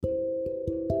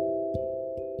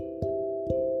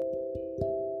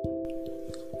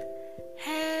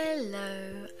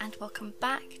Hello and welcome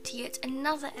back to yet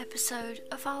another episode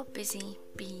of our Busy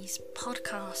Bees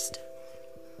podcast.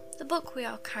 The book we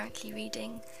are currently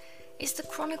reading is The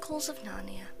Chronicles of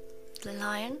Narnia, The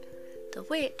Lion, the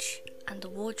Witch and the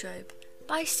Wardrobe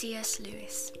by C.S.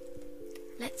 Lewis.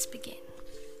 Let's begin.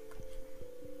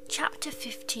 Chapter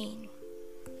 15.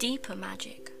 Deeper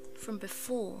Magic from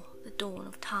Before the Dawn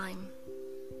of Time.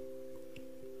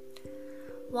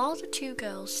 While the two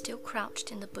girls still crouched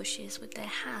in the bushes with their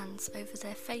hands over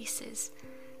their faces,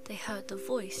 they heard the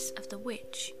voice of the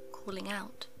witch calling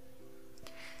out,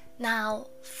 "Now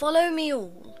follow me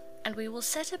all, and we will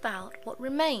set about what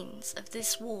remains of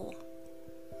this war.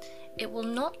 It will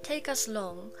not take us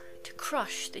long to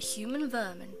crush the human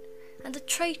vermin and the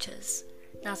traitors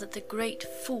now that the great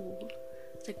fool,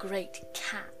 the great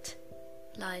cat,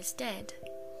 lies dead."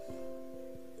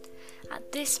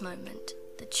 At this moment,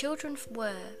 the children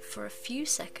were, for a few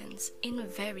seconds, in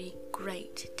very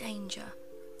great danger.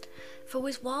 For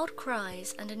with wild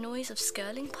cries and a noise of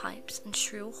skirling pipes and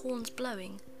shrill horns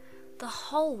blowing, the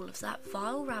whole of that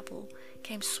vile rabble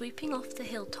came sweeping off the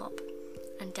hilltop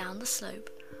and down the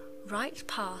slope, right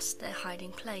past their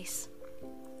hiding place.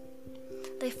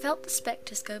 They felt the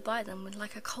spectres go by them with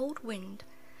like a cold wind,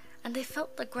 and they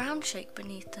felt the ground shake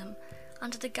beneath them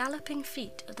under the galloping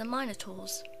feet of the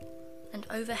Minotaurs, and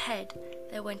overhead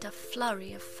there went a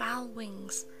flurry of foul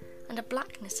wings and a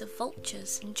blackness of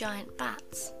vultures and giant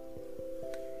bats.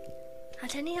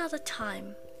 At any other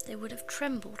time they would have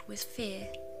trembled with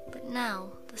fear, but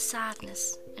now the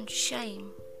sadness and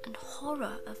shame and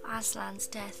horror of Aslan's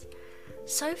death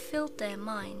so filled their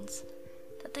minds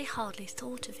that they hardly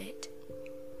thought of it.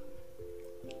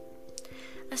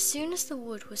 As soon as the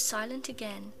wood was silent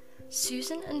again,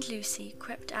 Susan and Lucy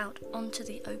crept out onto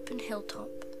the open hilltop.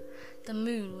 The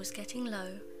moon was getting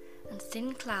low, and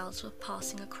thin clouds were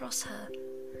passing across her,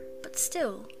 but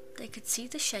still they could see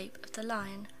the shape of the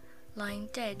lion lying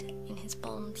dead in his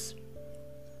bonds.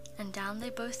 And down they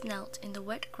both knelt in the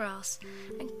wet grass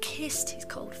and kissed his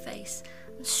cold face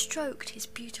and stroked his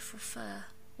beautiful fur,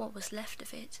 what was left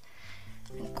of it,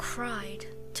 and cried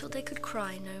till they could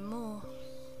cry no more.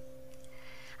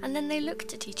 And then they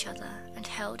looked at each other and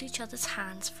held each other's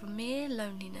hands for mere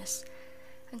loneliness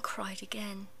and cried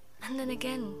again, and then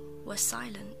again were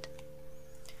silent.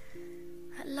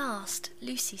 At last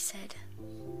Lucy said,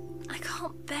 "I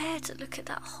can't bear to look at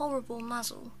that horrible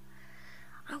muzzle.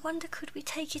 I wonder could we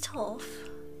take it off?"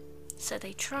 So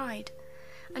they tried,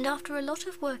 and after a lot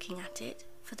of working at it,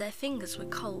 for their fingers were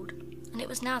cold, and it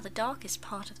was now the darkest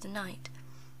part of the night,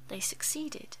 they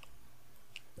succeeded.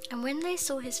 And when they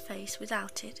saw his face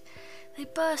without it, they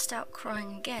burst out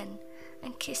crying again,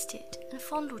 and kissed it, and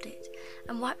fondled it,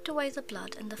 and wiped away the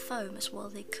blood and the foam as well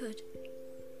they could.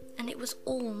 And it was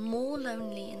all more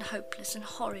lonely and hopeless and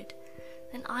horrid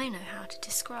than I know how to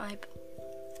describe.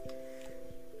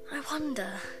 "I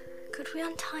wonder, could we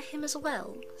untie him as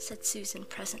well?" said Susan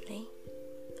presently.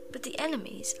 But the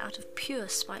enemies, out of pure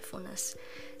spitefulness,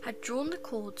 had drawn the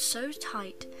cord so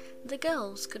tight that the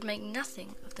girls could make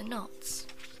nothing of the knots.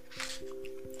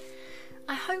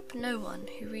 I hope no one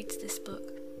who reads this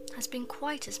book has been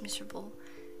quite as miserable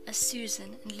as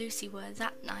Susan and Lucy were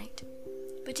that night,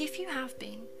 but if you have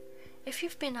been, if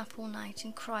you've been up all night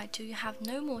and cried till you have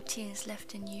no more tears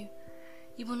left in you,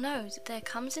 you will know that there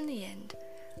comes in the end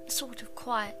a sort of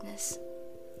quietness.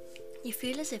 You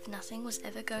feel as if nothing was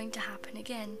ever going to happen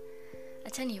again.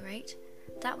 At any rate,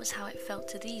 that was how it felt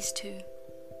to these two.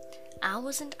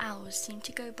 Hours and hours seemed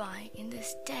to go by in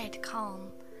this dead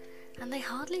calm, and they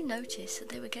hardly noticed that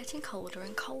they were getting colder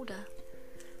and colder.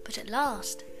 But at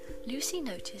last, Lucy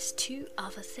noticed two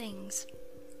other things.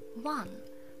 One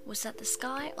was that the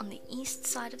sky on the east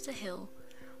side of the hill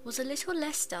was a little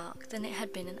less dark than it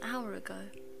had been an hour ago.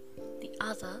 The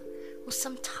other was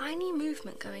some tiny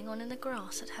movement going on in the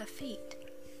grass at her feet.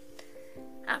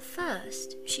 At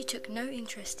first, she took no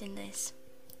interest in this.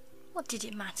 What did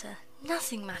it matter?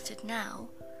 Nothing mattered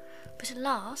now. But at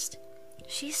last,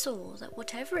 she saw that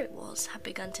whatever it was had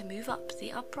begun to move up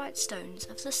the upright stones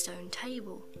of the stone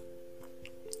table.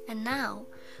 And now,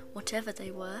 whatever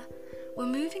they were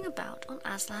moving about on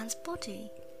Aslan's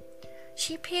body.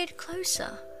 She peered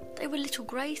closer. They were little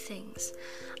grey things.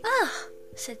 "Ah!"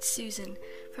 said Susan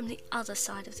from the other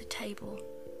side of the table.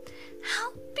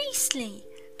 "How beastly!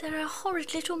 There are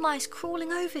horrid little mice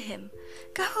crawling over him.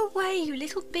 Go away, you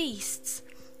little beasts!"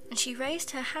 And she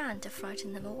raised her hand to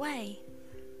frighten them away.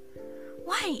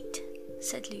 "Wait,"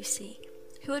 said Lucy,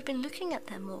 who had been looking at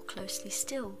them more closely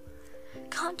still.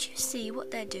 "Can't you see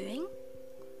what they're doing?"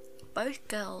 both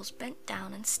girls bent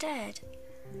down and stared.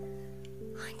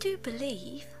 "I do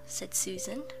believe," said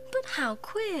Susan, "but how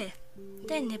queer!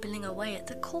 They're nibbling away at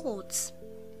the cords."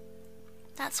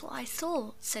 "That's what I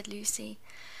thought," said Lucy.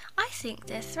 "I think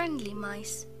they're friendly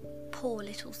mice. Poor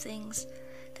little things.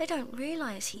 They don't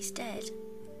realise he's dead.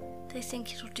 They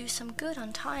think it'll do some good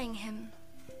untying him."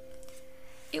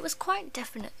 It was quite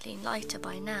definitely lighter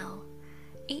by now.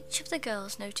 Each of the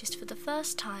girls noticed for the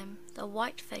first time the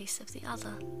white face of the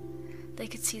other. They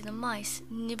could see the mice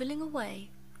nibbling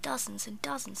away, dozens and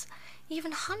dozens,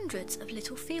 even hundreds of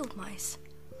little field mice.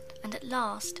 And at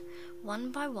last,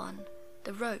 one by one,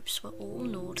 the ropes were all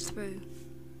gnawed through.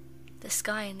 The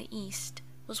sky in the east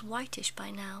was whitish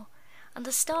by now, and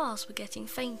the stars were getting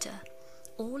fainter,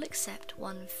 all except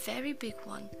one very big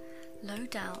one low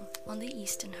down on the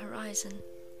eastern horizon.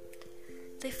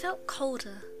 They felt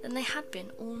colder than they had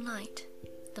been all night.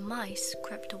 The mice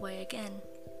crept away again.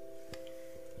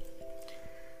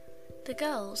 The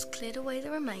girls cleared away the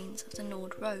remains of the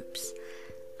gnawed ropes.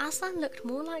 Aslan looked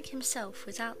more like himself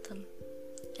without them.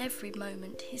 Every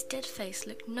moment his dead face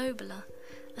looked nobler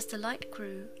as the light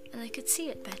grew and they could see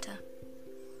it better.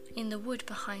 In the wood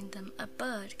behind them a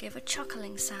bird gave a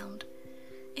chuckling sound.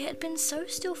 It had been so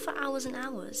still for hours and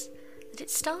hours that it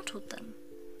startled them.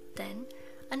 Then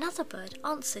another bird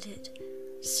answered it.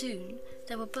 Soon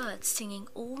there were birds singing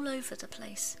all over the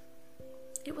place.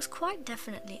 It was quite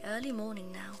definitely early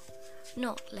morning now,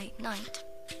 not late night.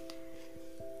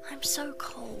 "I'm so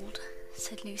cold,"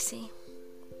 said Lucy.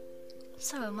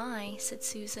 "So am I," said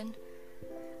Susan.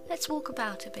 "Let's walk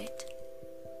about a bit."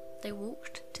 They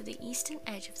walked to the eastern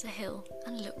edge of the hill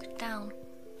and looked down.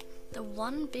 The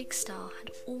one big star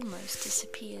had almost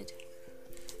disappeared.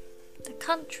 The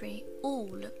country all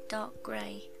looked dark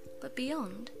grey, but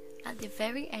beyond, at the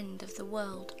very end of the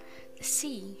world, the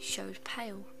sea showed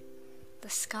pale. The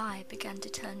sky began to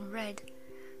turn red.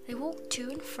 They walked to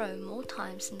and fro more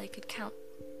times than they could count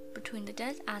between the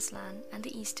dead Aslan and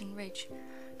the eastern ridge,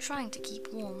 trying to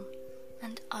keep warm,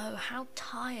 and oh, how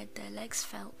tired their legs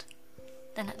felt.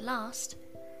 Then at last,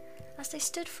 as they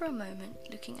stood for a moment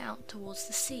looking out towards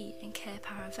the sea in Cair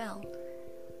Paravel,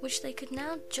 which they could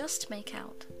now just make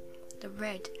out, the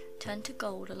red turned to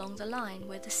gold along the line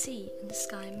where the sea and the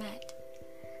sky met,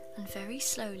 and very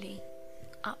slowly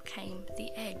up came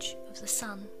the edge of the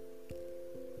sun.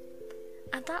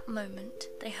 At that moment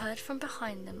they heard from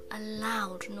behind them a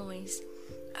loud noise,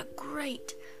 a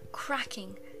great,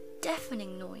 cracking,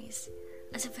 deafening noise,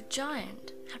 as if a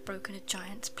giant had broken a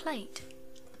giant's plate.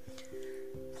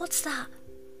 "What's that?"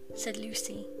 said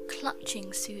Lucy,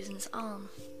 clutching Susan's arm.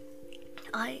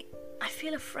 I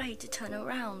feel afraid to turn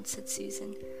around," said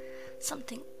Susan.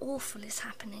 "Something awful is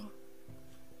happening."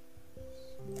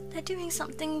 "They're doing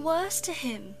something worse to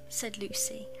him," said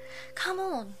Lucy. "Come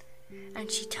on."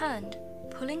 And she turned,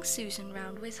 pulling Susan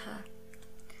round with her.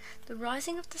 The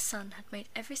rising of the sun had made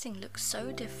everything look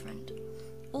so different.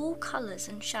 All colours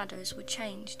and shadows were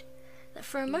changed, that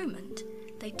for a moment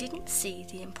they didn't see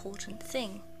the important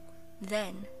thing.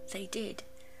 Then they did.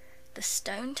 The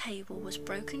stone table was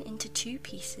broken into two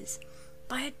pieces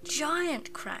by a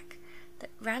giant crack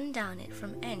that ran down it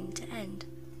from end to end,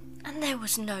 and there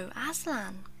was no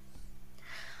Aslan.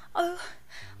 Oh,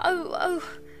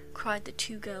 cried the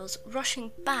two girls,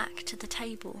 rushing back to the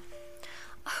table.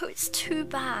 "Oh, it's too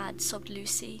bad," sobbed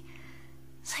Lucy.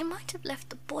 "They might have left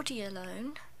the body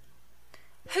alone."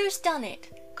 "Who's done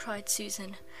it?" cried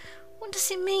Susan. "What does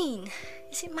it mean?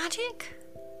 Is it magic?"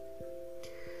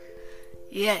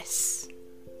 "Yes,"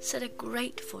 said a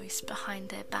great voice behind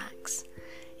their backs.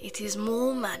 "It is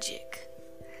more magic."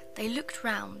 They looked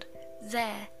round.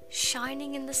 There,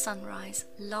 shining in the sunrise,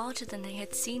 larger than they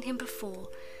had seen him before,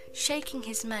 shaking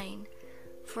his mane,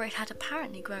 for it had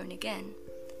apparently grown again,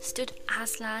 stood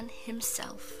Aslan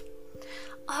himself.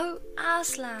 "Oh,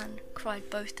 Aslan!" cried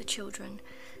both the children,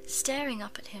 staring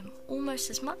up at him, almost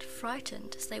as much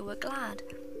frightened as they were glad.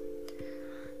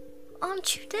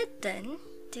 "Aren't you dead then,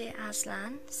 dear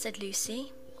Aslan?" said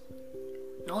Lucy.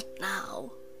 "Not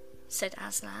now," said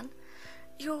Aslan.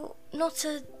 "You're not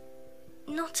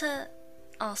a...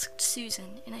 asked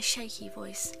Susan in a shaky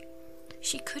voice.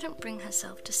 She couldn't bring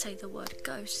herself to say the word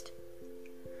ghost.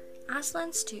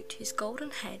 Aslan stooped his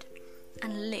golden head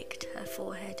and licked her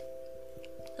forehead.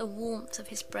 The warmth of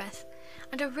his breath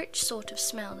and a rich sort of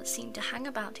smell that seemed to hang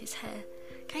about his hair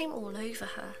came all over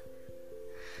her.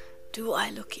 "Do I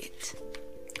look it?"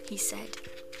 he said.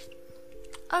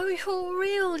 "Oh, you're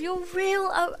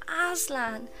real, oh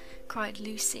Aslan!" cried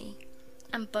Lucy,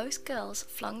 and both girls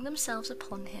flung themselves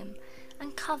upon him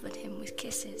and covered him with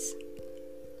kisses.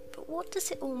 "But what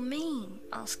does it all mean?"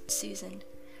 asked Susan,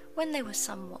 when they were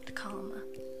somewhat calmer.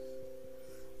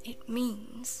 "It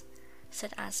means,"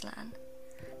 said Aslan,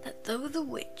 "that though the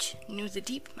witch knew the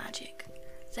deep magic,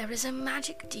 there is a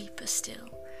magic deeper still,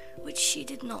 which she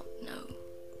did not know.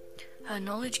 Her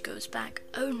knowledge goes back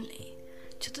only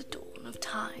to the dawn of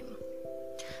time.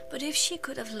 But if she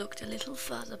could have looked a little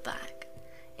further back,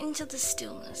 into the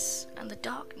stillness and the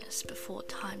darkness before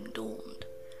time dawned,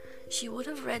 she would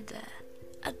have read there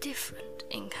a different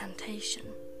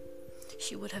incantation.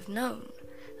 She would have known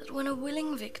that when a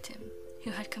willing victim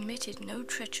who had committed no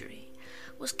treachery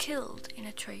was killed in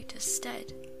a traitor's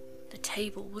stead, the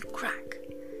table would crack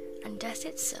and death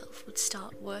itself would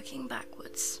start working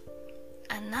backwards.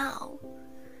 And now—"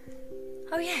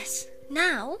 "Oh yes,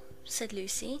 now," said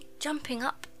Lucy, jumping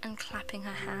up and clapping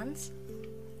her hands.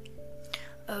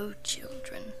 "Oh,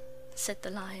 children," said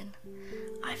the lion,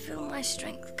 "I feel my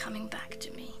strength coming back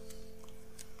to me.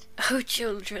 Oh,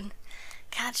 children,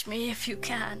 catch me if you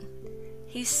can."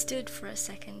 He stood for a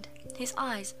second, his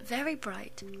eyes very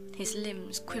bright, his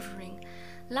limbs quivering,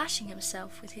 lashing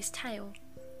himself with his tail.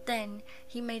 Then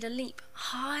he made a leap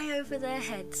high over their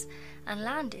heads and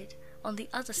landed on the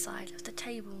other side of the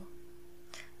table.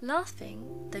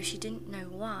 Laughing, though she didn't know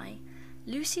why,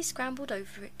 Lucy scrambled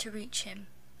over it to reach him.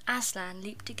 Aslan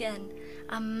leaped again.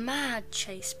 A mad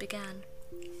chase began.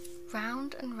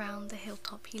 Round and round the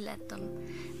hilltop he led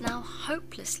them, now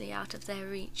hopelessly out of their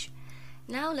reach,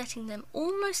 now letting them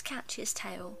almost catch his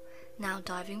tail, now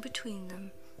diving between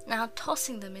them, now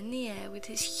tossing them in the air with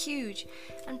his huge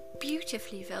and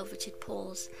beautifully velveted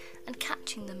paws, and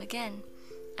catching them again,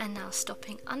 and now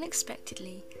stopping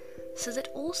unexpectedly, so that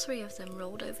all three of them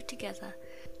rolled over together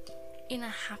in a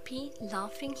happy,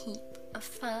 laughing heap of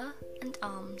fur and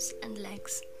arms and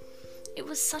legs. It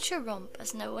was such a romp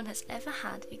as no one has ever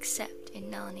had except in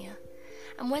Narnia,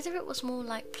 and whether it was more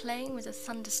like playing with a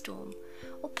thunderstorm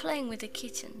or playing with a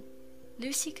kitten,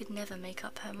 Lucy could never make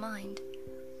up her mind.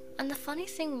 And the funny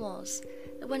thing was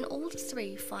that when all the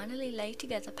three finally lay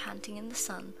together panting in the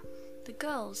sun, the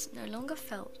girls no longer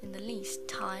felt in the least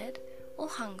tired or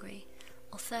hungry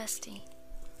or thirsty.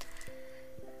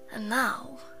 "And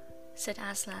now," said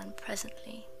Aslan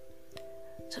presently,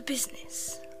 "to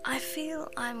business. I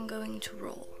feel I'm going to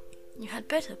roar. You had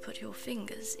better put your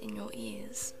fingers in your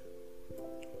ears."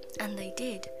 And they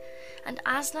did, and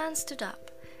Aslan stood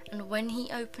up, and when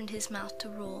he opened his mouth to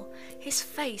roar, his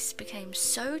face became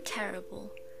so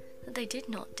terrible that they did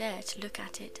not dare to look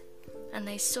at it, and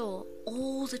they saw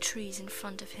all the trees in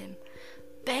front of him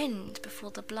bend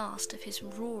before the blast of his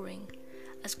roaring,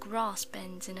 as grass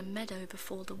bends in a meadow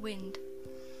before the wind.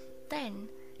 Then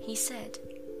he said,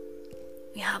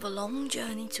 "We have a long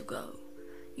journey to go.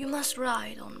 You must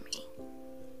ride on me."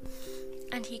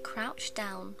 And he crouched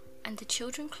down, and the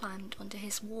children climbed onto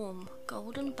his warm,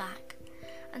 golden back,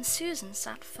 and Susan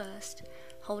sat first,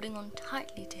 holding on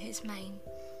tightly to his mane,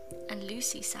 and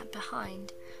Lucy sat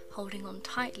behind, holding on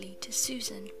tightly to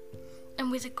Susan.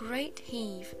 And with a great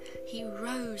heave he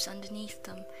rose underneath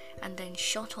them, and then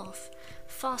shot off,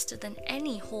 faster than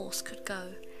any horse could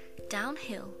go,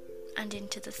 downhill and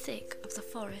into the thick of the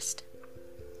forest.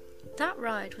 That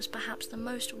ride was perhaps the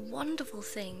most wonderful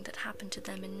thing that happened to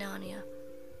them in Narnia.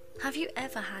 Have you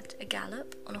ever had a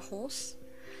gallop on a horse?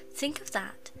 Think of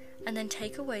that, and then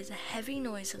take away the heavy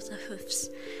noise of the hoofs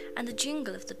and the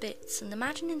jingle of the bits, and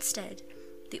imagine instead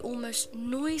the almost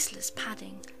noiseless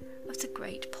padding of the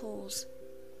great paws.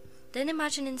 Then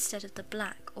imagine instead of the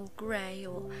black or grey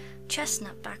or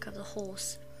chestnut back of the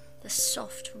horse, the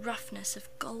soft roughness of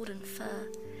golden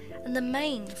fur, and the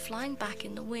mane flying back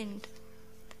in the wind.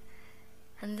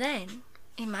 And then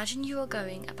imagine you are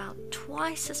going about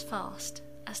twice as fast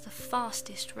as the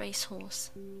fastest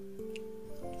racehorse.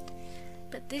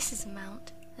 But this is a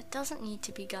mount that doesn't need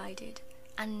to be guided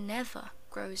and never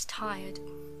grows tired.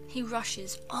 He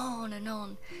rushes on and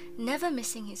on, never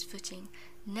missing his footing,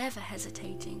 never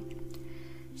hesitating,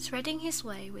 threading his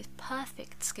way with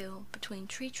perfect skill between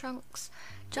tree trunks,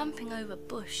 jumping over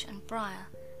bush and briar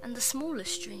and the smaller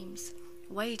streams,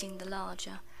 wading the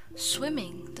larger,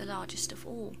 swimming the largest of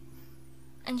all.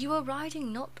 And you are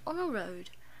riding not on a road,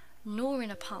 nor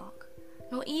in a park,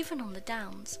 nor even on the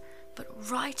downs, but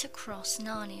right across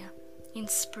Narnia in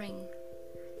spring,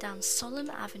 down solemn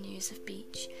avenues of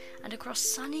beech and across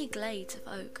sunny glades of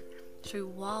oak, through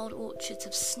wild orchards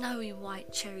of snowy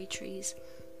white cherry trees,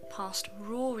 past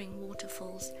roaring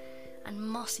waterfalls and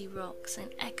mossy rocks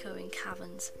and echoing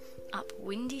caverns, up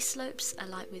windy slopes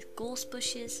alight with gorse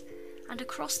bushes, and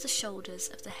across the shoulders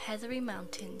of the heathery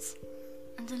mountains,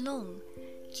 and along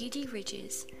giddy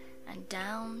ridges, and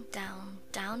down, down,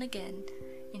 down again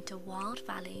into wild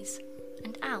valleys,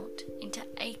 and out into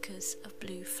acres of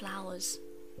blue flowers.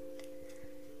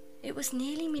 It was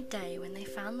nearly midday when they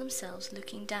found themselves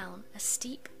looking down a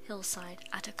steep hillside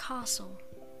at a castle.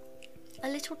 A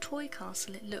little toy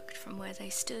castle it looked from where they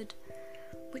stood,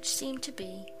 which seemed to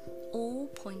be all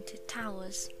pointed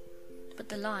towers. But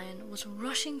the lion was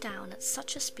rushing down at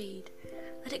such a speed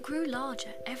that it grew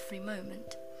larger every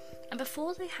moment, and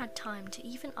before they had time to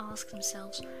even ask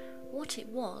themselves what it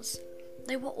was,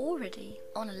 they were already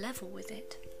on a level with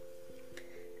it.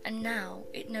 And now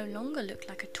it no longer looked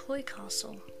like a toy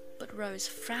castle, but rose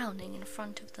frowning in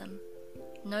front of them.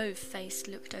 No face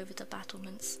looked over the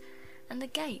battlements, and the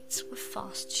gates were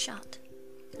fast shut,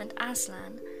 and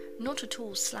Aslan, not at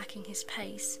all slacking his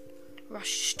pace,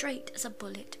 rushed straight as a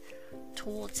bullet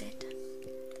towards it.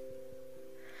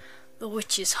 "The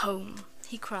witch is home,"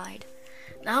 he cried.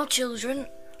 "Now, children,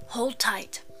 hold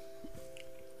tight."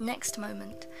 Next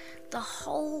moment, the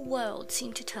whole world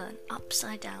seemed to turn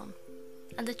upside down,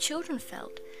 and the children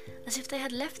felt as if they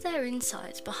had left their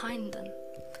insides behind them,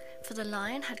 for the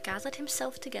lion had gathered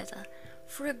himself together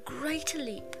for a greater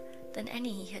leap than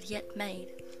any he had yet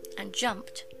made, and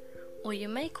jumped, or you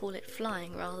may call it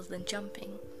flying rather than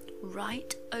jumping,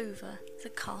 right over the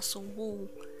castle wall.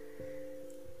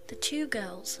 The two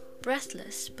girls,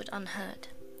 breathless but unhurt,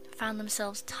 found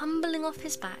themselves tumbling off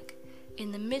his back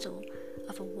in the middle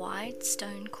of a wide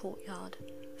stone courtyard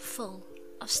full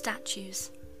of statues.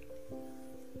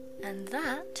 And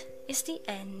that is the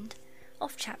end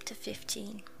of chapter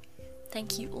 15.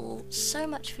 Thank you all so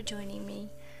much for joining me.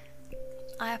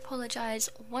 I apologise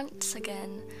once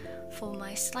again for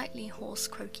my slightly hoarse,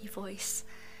 croaky voice,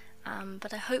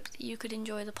 but I hope that you could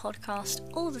enjoy the podcast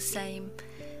all the same,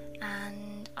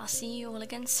 and I'll see you all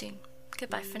again soon.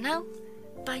 Goodbye for now.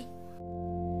 Bye.